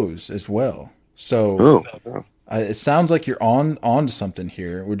shows as well. So it sounds like you're on to something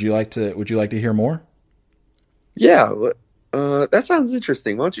here. Would you like to hear more? Yeah, that sounds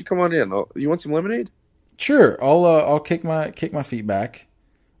interesting. Why don't you come on in? You want some lemonade? Sure. I'll kick my feet back.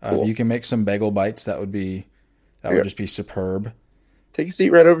 Cool. If you can make some bagel bites, that would just be superb. Take a seat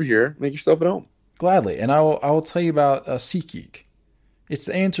right over here. Make yourself at home. Gladly. And I will tell you about SeatGeek. It's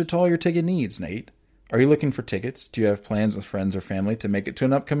the answer to all your ticket needs, Nate. Are you looking for tickets? Do you have plans with friends or family to make it to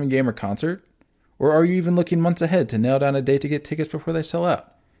an upcoming game or concert? Or are you even looking months ahead to nail down a date to get tickets before they sell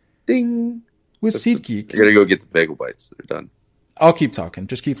out? Ding! With SeatGeek... I gotta go get the bagel bites. They're done. I'll keep talking.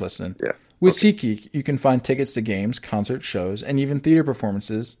 Just keep listening. Yeah. With SeatGeek, you can find tickets to games, concerts, shows, and even theater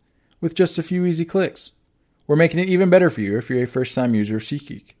performances with just a few easy clicks. We're making it even better for you if you're a first-time user of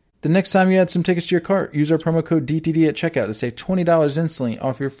SeatGeek. The next time you add some tickets to your cart, use our promo code DTD at checkout to save $20 instantly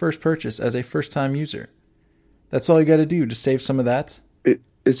off your first purchase as a first-time user. That's all you got to do to save some of that.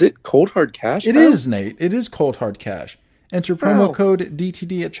 Is it cold hard cash? It is, Nate. It is cold hard cash. Enter promo code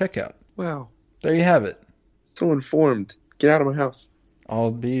DTD at checkout. Wow. There you have it. So informed. Get out of my house.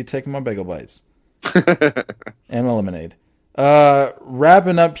 I'll be taking my bagel bites. And my lemonade.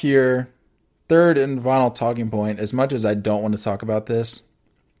 Wrapping up here, third and final talking point. As much as I don't want to talk about this,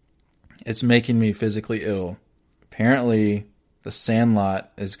 it's making me physically ill. Apparently, the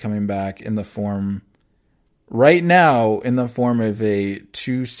Sandlot is coming back in the form, right now, in the form of a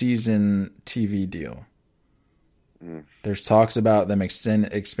 2-season TV deal. There's talks about them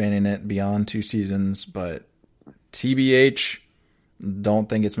expanding it beyond 2 seasons, but TBH, don't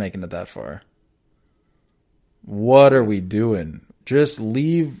think it's making it that far. What are we doing? Just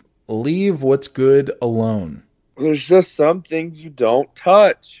leave what's good alone. There's just some things you don't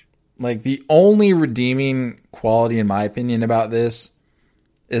touch. Like, the only redeeming quality, in my opinion, about this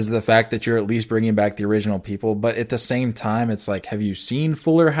is the fact that you're at least bringing back the original people. But at the same time, it's like, have you seen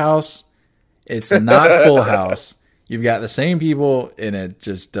Fuller House? It's not Full House. You've got the same people, and it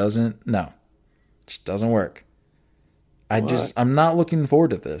just doesn't work. I'm not looking forward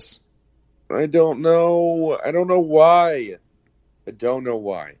to this. I don't know. I don't know why.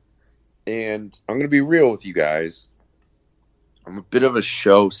 And I'm going to be real with you guys. I'm a bit of a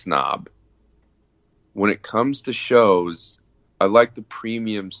show snob. When it comes to shows, I like the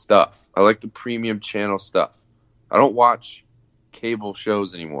premium stuff. I like the premium channel stuff. I don't watch cable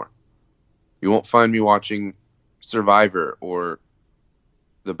shows anymore. You won't find me watching Survivor or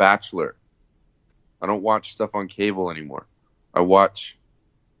The Bachelor. I don't watch stuff on cable anymore. I watch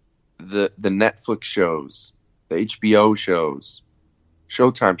the Netflix shows, the HBO shows,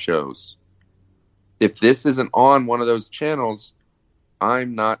 Showtime shows. If this isn't on one of those channels,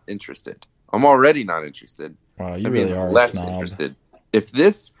 I'm not interested. I'm already not interested. Wow, you really are less a snob. interested. If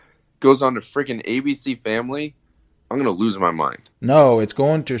this goes on to freaking ABC Family, I'm going to lose my mind. No, it's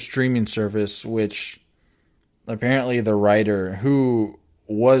going to a streaming service, which apparently the writer, who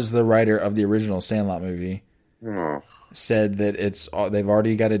was the writer of the original Sandlot movie, said that they've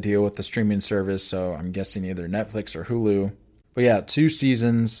already got to deal with the streaming service, so I'm guessing either Netflix or Hulu. But yeah, 2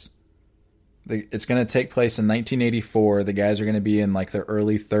 seasons. It's going to take place in 1984. The guys are going to be in like their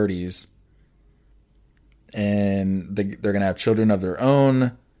early 30s. And they're going to have children of their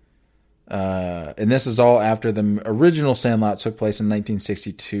own. And this is all after the original Sandlot took place in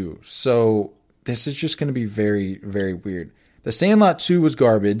 1962. So this is just going to be very, very weird. The Sandlot 2 was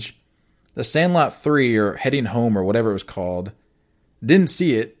garbage. The Sandlot 3, or Heading Home, or whatever it was called, didn't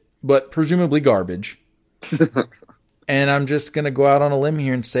see it, but presumably garbage. And I'm just going to go out on a limb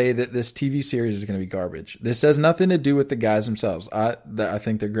here and say that this TV series is going to be garbage. This has nothing to do with the guys themselves. I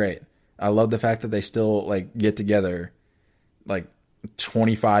think they're great. I love the fact that they still like get together like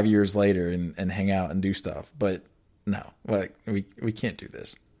 25 years later and hang out and do stuff. But no, like we can't do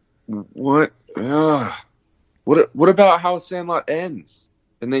this. What? What about how Sandlot ends?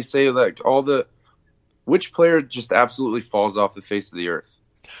 And they say like which player just absolutely falls off the face of the earth?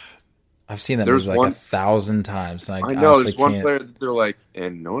 I've seen that movie like 1,000 times. And I know there's one player that they're like,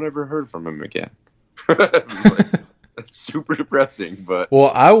 and no one ever heard from him again. That's super depressing. But well,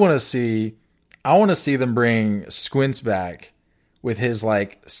 I want to see them bring Squints back with his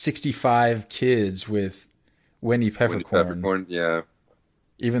like 65 kids with Wendy Peppercorn. Yeah.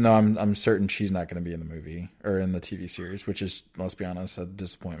 Even though I'm certain she's not going to be in the movie or in the TV series, which is, let's be honest, a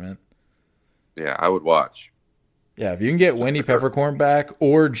disappointment. Yeah, I would watch. Yeah, if you can get Wendy Peppercorn back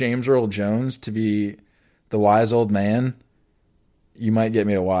or James Earl Jones to be the wise old man, you might get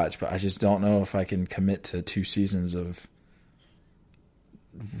me to watch. But I just don't know if I can commit to 2 seasons of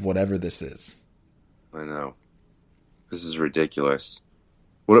whatever this is. I know. This is ridiculous.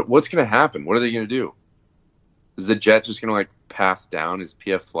 What's going to happen? What are they going to do? Is the Jet just going to like pass down his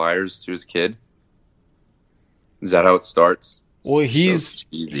PF Flyers to his kid? Is that how it starts? Well, he's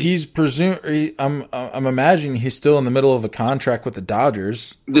presumed. I'm imagining he's still in the middle of a contract with the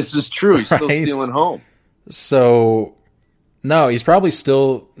Dodgers. This is true. He's still stealing home. So, no, he's probably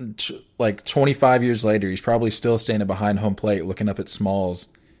still like 25 years later. He's probably still standing behind home plate, looking up at Smalls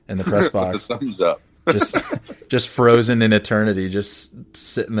in the press box. The thumbs up. just frozen in eternity, just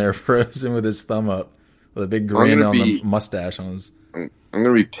sitting there frozen with his thumb up, with a big grin on the mustache on his. I'm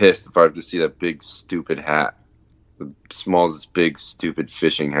gonna be pissed if I have to see that big stupid hat. Smalls' big stupid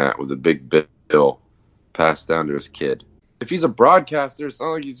fishing hat with a big bill passed down to his kid. If he's a broadcaster, it's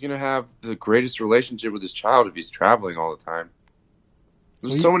not like he's going to have the greatest relationship with his child if he's traveling all the time.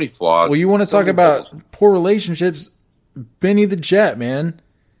 There's so many flaws. Well, you want to talk about poor relationships? Benny the Jet, man.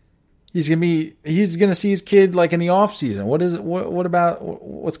 He's going to see his kid like in the off season. What is it?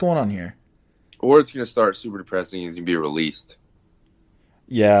 What's going on here? Or it's going to start super depressing. He's going to be released.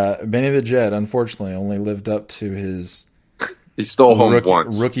 Yeah, Benny the Jet, unfortunately, only lived up to his he stole home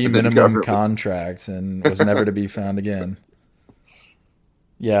once. Rookie minimum contract and was never to be found again.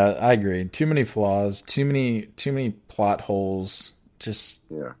 Yeah, I agree. Too many flaws, too many plot holes. Just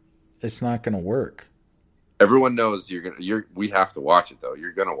it's not going to work. Everyone knows we have to watch it though.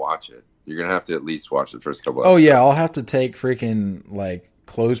 You're going to watch it. You're going to have to at least watch the first couple episodes. Oh yeah, I'll have to take freaking like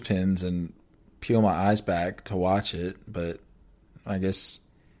clothespins and peel my eyes back to watch it, but I guess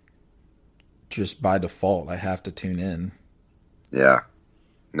just by default, I have to tune in. Yeah.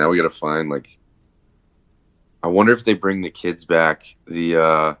 Now we got to find like. I wonder if they bring the kids back,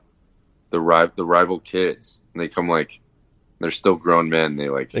 the rival kids, and they come like they're still grown men.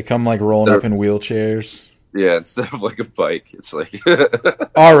 They come like rolling up in wheelchairs. Yeah, instead of like a bike, it's like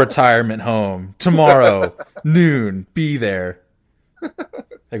our retirement home tomorrow noon. Be there.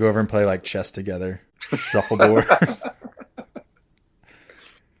 They go over and play like chess together, shuffleboard.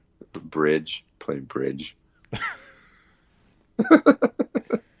 Bridge, playing bridge.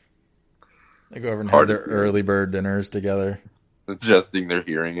 They go over and have their early bird dinners together. Adjusting their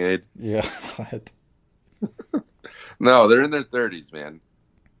hearing aid. Yeah. No, they're in their 30s, man.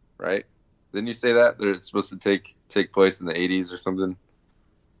 Right? Didn't you say that? They're supposed to take place in the 80s or something?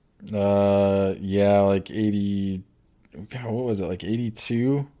 Yeah, like 80... God, what was it, like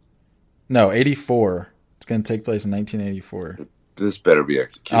 82? No, 84. It's going to take place in 1984. This better be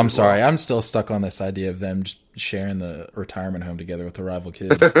executed. I'm sorry. I'm still stuck on this idea of them just sharing the retirement home together with the rival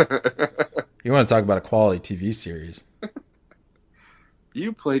kids. You want to talk about a quality TV series.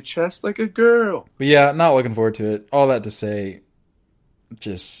 You play chess like a girl. But yeah, not looking forward to it. All that to say,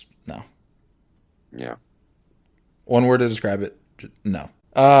 just no. Yeah. One word to describe it, no.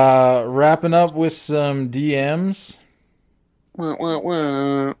 Wrapping up with some DMs.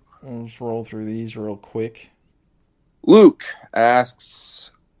 We'll just roll through these real quick. Luke asks,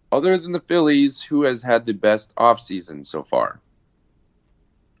 other than the Phillies, who has had the best offseason so far?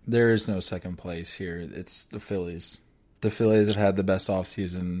 There is no second place here. It's the Phillies. The Phillies have had the best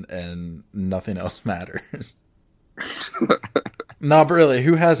offseason, and nothing else matters. No, but really,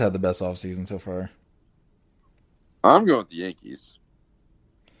 who has had the best offseason so far? I'm going with the Yankees.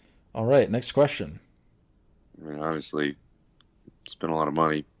 All right, next question. I mean, obviously, spent a lot of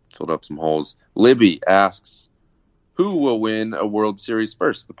money. filled up some holes. Libby asks, who will win a World Series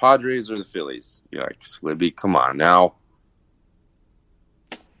first, the Padres or the Phillies? Yikes, Libby, come on now.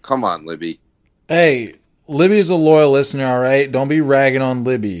 Come on, Libby. Hey, Libby's a loyal listener, all right? Don't be ragging on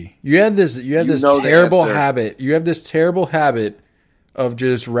Libby. You have this terrible habit. You have this terrible habit of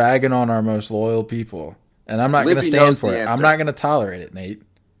just ragging on our most loyal people. And I'm not going to stand for it. I'm not going to tolerate it, Nate.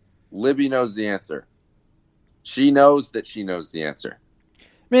 Libby knows the answer. She knows that she knows the answer.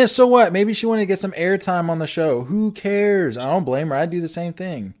 Man, so what? Maybe she wanted to get some airtime on the show. Who cares? I don't blame her. I'd do the same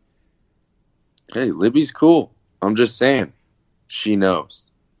thing. Hey, Libby's cool. I'm just saying. She knows.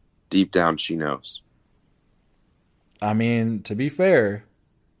 Deep down, she knows. I mean, to be fair,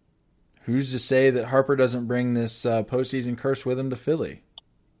 who's to say that Harper doesn't bring this postseason curse with him to Philly?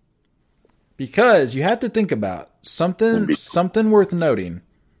 Because you have to think about something worth noting.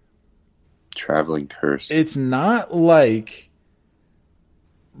 Traveling curse. It's not like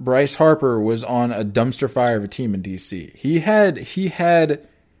Bryce Harper was on a dumpster fire of a team in DC. He had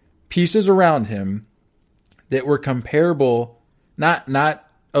pieces around him that were comparable, not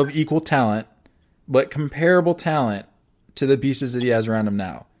of equal talent, but comparable talent to the pieces that he has around him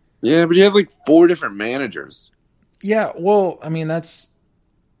now. Yeah, but he had like 4 different managers. Yeah, well, I mean that's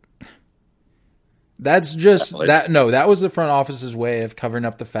just that. No, that was the front office's way of covering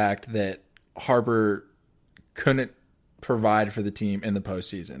up the fact that Harper couldn't provide for the team in the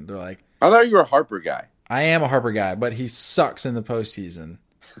postseason. They're like, I thought you were a Harper guy. I am a Harper guy, but he sucks in the postseason.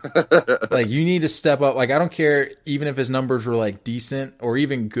 Like, you need to step up. Like, I don't care even if his numbers were like decent or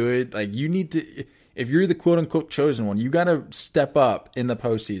even good. Like, you need to, if you're the quote unquote chosen one, you got to step up in the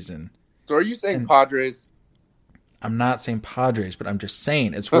postseason. So are you saying Padres? I'm not saying Padres, but I'm just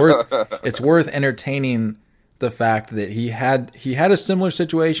saying it's worth entertaining the fact that he had a similar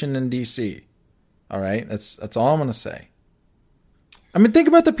situation in DC. All right, that's all I'm gonna say. I mean, think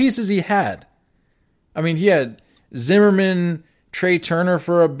about the pieces he had. I mean, he had Zimmerman, Trey Turner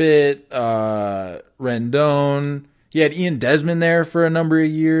for a bit, Rendon. He had Ian Desmond there for a number of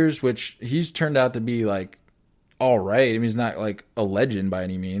years, which he's turned out to be like all right. I mean, he's not like a legend by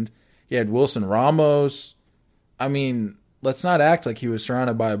any means. He had Wilson Ramos. I mean, let's not act like he was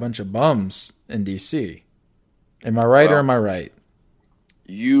surrounded by a bunch of bums in DC. Am I right or am I right?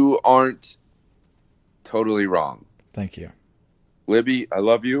 You aren't totally wrong. Thank you. Libby, I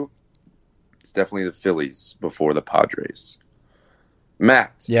love you. It's definitely the Phillies before the Padres.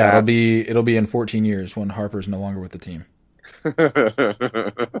 Matt. Yeah, asks, it'll be in 14 years when Harper's no longer with the team.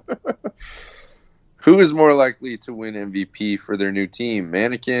 Who is more likely to win MVP for their new team,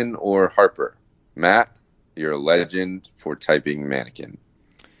 Mannequin or Harper? Matt, you're a legend for typing Mannequin.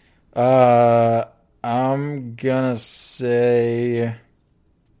 I'm gonna say,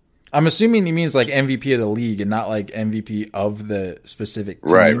 I'm assuming he means like MVP of the league and not like MVP of the specific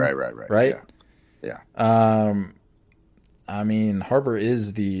team. Right? Yeah. I mean, Harper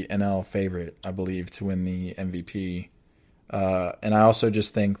is the NL favorite, I believe, to win the MVP. And I also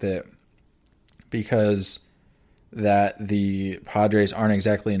just think that because that the Padres aren't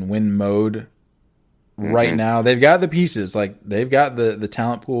exactly in win mode right now, they've got the pieces. Like, they've got the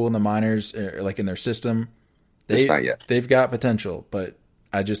talent pool in the minors, like in their system. Not yet. They've got potential, but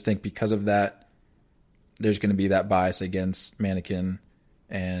I just think because of that, there's going to be that bias against Mannequin,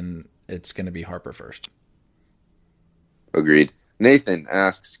 and it's going to be Harper first. Agreed. Nathan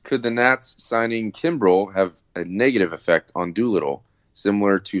asks, could the Nats signing Kimbrel have a negative effect on Doolittle,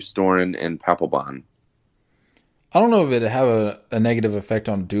 similar to Storin and Papelbon? I don't know if it'd have a negative effect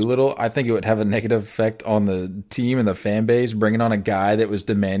on Doolittle. I think it would have a negative effect on the team and the fan base, bringing on a guy that was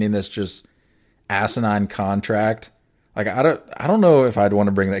demanding this just asinine contract. Like, I don't know if I'd want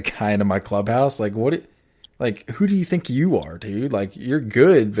to bring that guy into my clubhouse. Like, who do you think you are, dude? Like, you're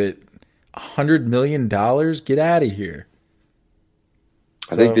good, but $100 million? Get out of here.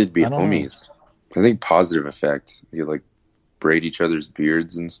 I think they'd be homies. I think positive effect. You like braid each other's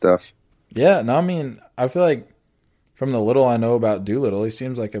beards and stuff. Yeah, no, I mean, I feel like from the little I know about Doolittle, he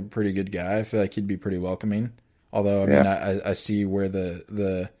seems like a pretty good guy. I feel like he'd be pretty welcoming. Although, I mean, I see where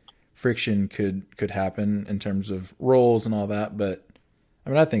the friction could happen in terms of roles and all that. But, I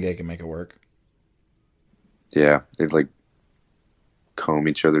mean, I think they can make it work. Yeah, they'd like comb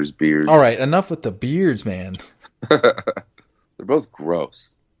each other's beards. All right, enough with the beards, man. They're both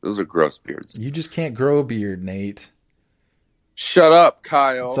gross. Those are gross beards. You just can't grow a beard, Nate. Shut up,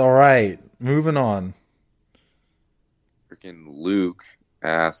 Kyle. It's all right. Moving on. Freaking Luke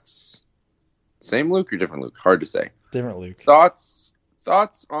asks, same Luke or different Luke? Hard to say. Different Luke. Thoughts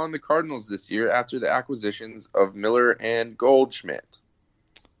on the Cardinals this year after the acquisitions of Miller and Goldschmidt?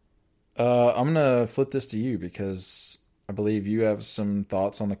 I'm going to flip this to you because I believe you have some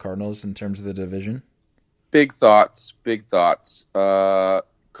thoughts on the Cardinals in terms of the division. Big thoughts.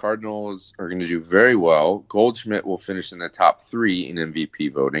 Cardinals are going to do very well. Goldschmidt will finish in the top 3 in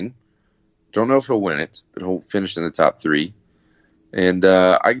MVP voting. Don't know if he'll win it, but he'll finish in the top 3. And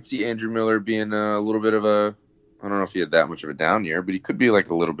I could see Andrew Miller being a little bit of a, I don't know if he had that much of a down year, but he could be like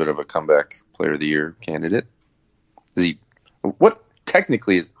a little bit of a comeback player of the year candidate. Who's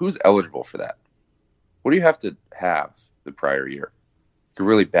eligible for that? What do you have to have the prior year? A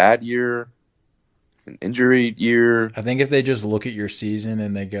really bad year? An injury year? I think if they just look at your season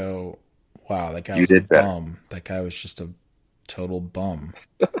and they go, wow, that guy You was a did better. bum. That guy was just a total bum.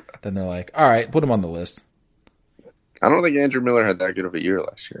 Then they're like, all right, put him on the list. I don't think Andrew Miller had that good of a year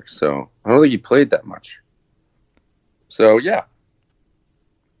last year, so I don't think he played that much. So, yeah.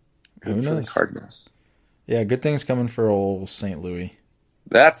 Who Good for the knows? Cardinals. Yeah, good things coming for old St. Louis.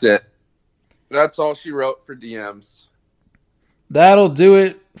 That's it. That's all she wrote for DMs. That'll do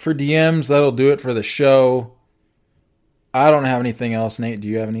it for DMs. That'll do it for the show. I don't have anything else. Nate, do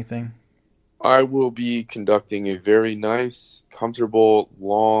you have anything? I will be conducting a very nice, comfortable,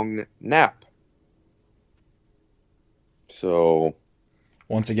 long nap. So,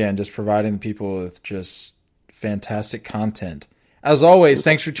 Once again, just providing people with just fantastic content. As always,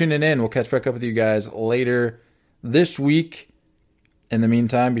 thanks for tuning in. We'll catch back up with you guys later this week. In the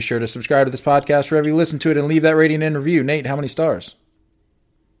meantime, be sure to subscribe to this podcast wherever you listen to it and leave that rating and review. Nate, how many stars?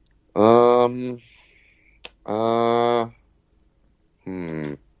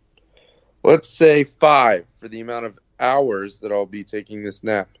 Let's say 5 for the amount of hours that I'll be taking this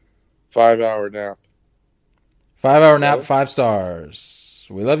nap. 5-hour nap. 5-hour nap, 5 stars.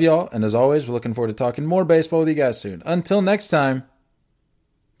 We love y'all, and as always, we're looking forward to talking more baseball with you guys soon. Until next time,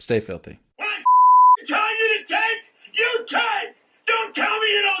 stay filthy.